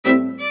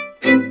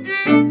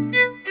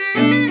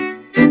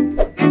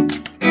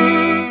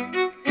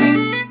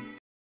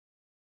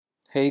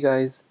Hey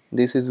guys,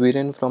 this is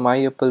Viren from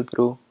iApple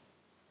Pro.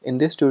 In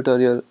this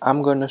tutorial,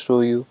 I'm gonna show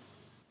you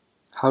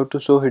how to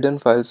show hidden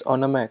files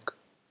on a Mac.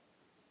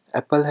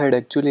 Apple had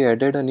actually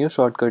added a new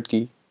shortcut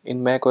key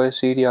in Mac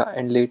OS area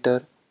and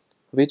later,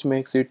 which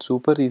makes it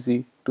super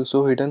easy to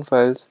show hidden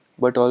files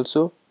but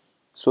also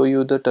show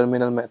you the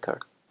terminal method.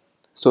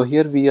 So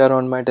here we are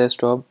on my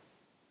desktop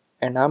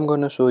and I'm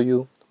gonna show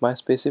you my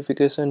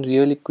specification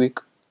really quick.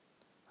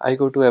 I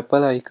go to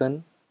Apple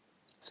icon,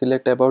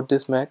 select about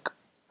this Mac.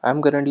 I'm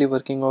currently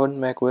working on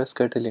Mac OS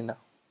Catalina.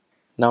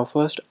 Now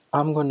first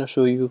I'm gonna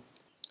show you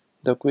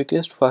the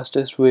quickest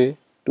fastest way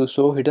to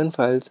show hidden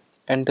files,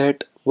 and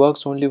that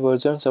works only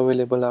versions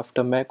available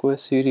after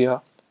macOS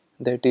Syria,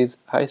 that is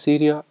High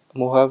Syria,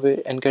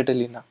 Mojave and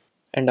Catalina.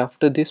 And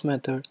after this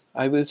method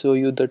I will show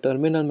you the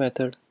terminal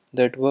method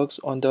that works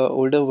on the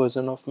older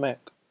version of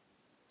Mac.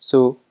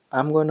 So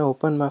I'm gonna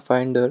open my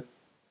Finder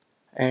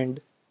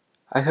and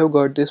I have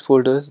got these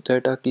folders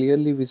that are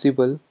clearly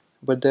visible,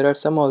 but there are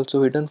some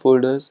also hidden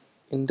folders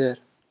in there.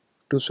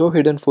 To show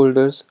hidden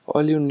folders,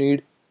 all you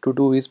need to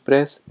do is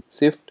press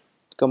Shift,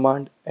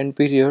 Command and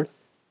period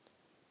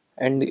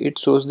and it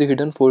shows the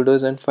hidden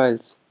folders and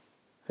files.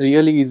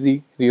 Really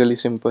easy, really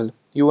simple.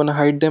 You wanna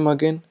hide them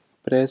again?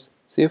 Press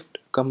Shift,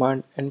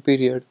 Command and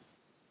period.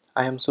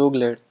 I am so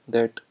glad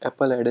that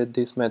Apple added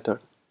this method.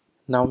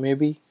 Now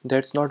maybe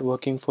that's not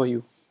working for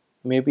you.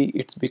 Maybe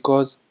it's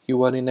because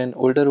you are in an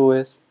older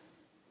OS.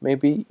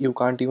 Maybe you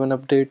can't even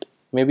update.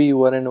 Maybe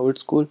you are an old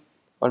school.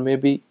 Or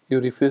maybe you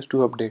refuse to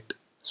update.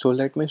 So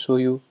let me show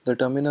you the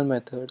terminal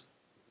method.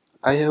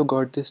 I have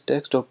got this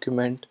text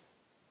document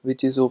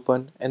which is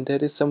open and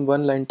there is some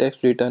one line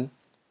text written.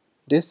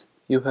 This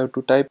you have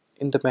to type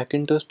in the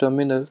Macintosh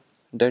terminal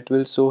that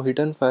will show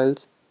hidden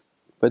files,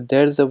 but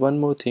there's a one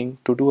more thing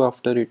to do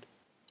after it.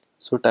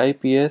 So type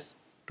yes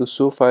to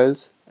show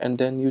files and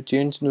then you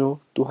change no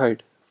to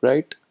hide,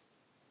 right?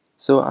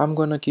 So I'm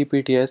gonna keep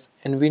it yes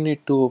and we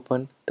need to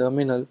open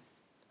terminal.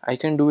 I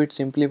can do it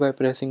simply by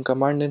pressing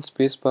command and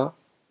spacebar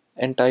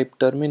and type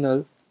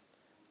terminal,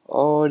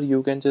 or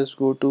you can just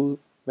go to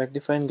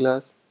magnifying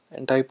glass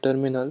and type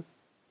terminal.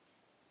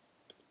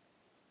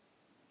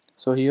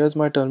 So here's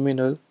my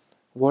terminal.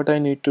 What I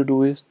need to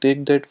do is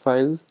take that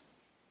file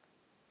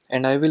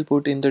and I will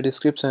put in the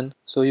description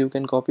so you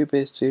can copy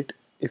paste it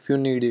if you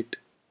need it.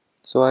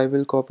 So I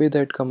will copy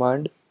that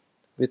command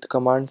with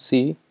command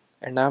C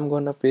and I'm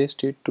gonna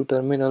paste it to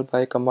terminal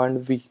by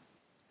command V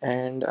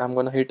and I'm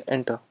gonna hit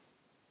enter.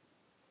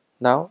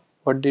 Now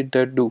what did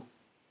that do?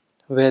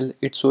 Well,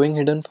 it's showing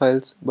hidden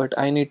files, but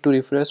I need to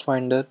refresh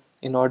Finder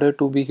in order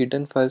to be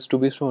hidden files to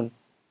be shown.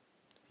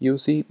 You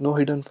see no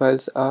hidden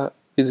files are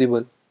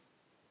visible.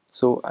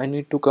 So I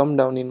need to come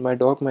down in my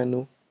dock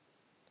menu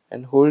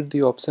and hold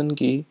the option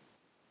key,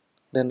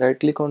 then right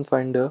click on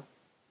Finder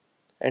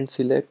and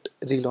select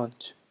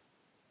relaunch.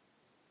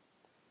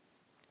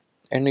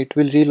 And it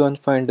will relaunch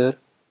Finder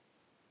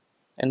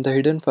and the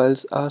hidden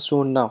files are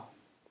shown now.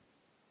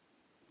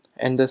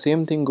 And the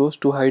same thing goes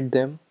to hide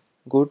them.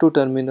 Go to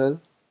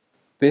terminal,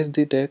 paste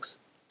the text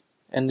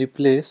and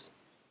replace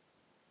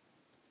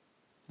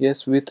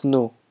yes with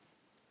no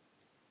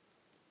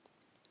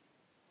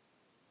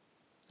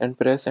and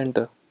press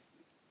enter.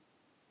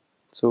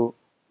 So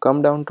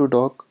come down to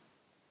dock,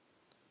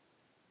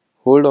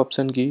 hold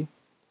option key,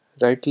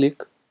 right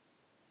click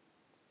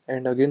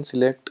and again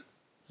select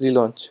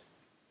relaunch.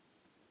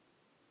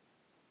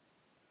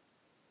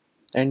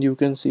 And you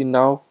can see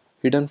now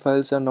hidden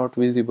files are not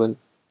visible.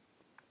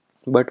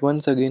 But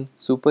once again,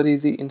 super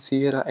easy in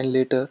Sierra and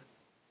later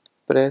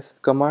press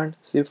command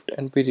shift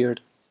and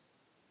period.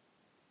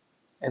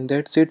 And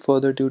that's it for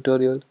the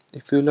tutorial.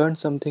 If you learned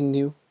something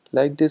new,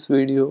 like this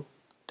video.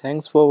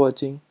 Thanks for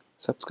watching.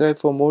 Subscribe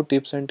for more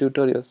tips and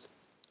tutorials.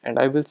 And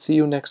I will see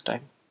you next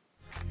time.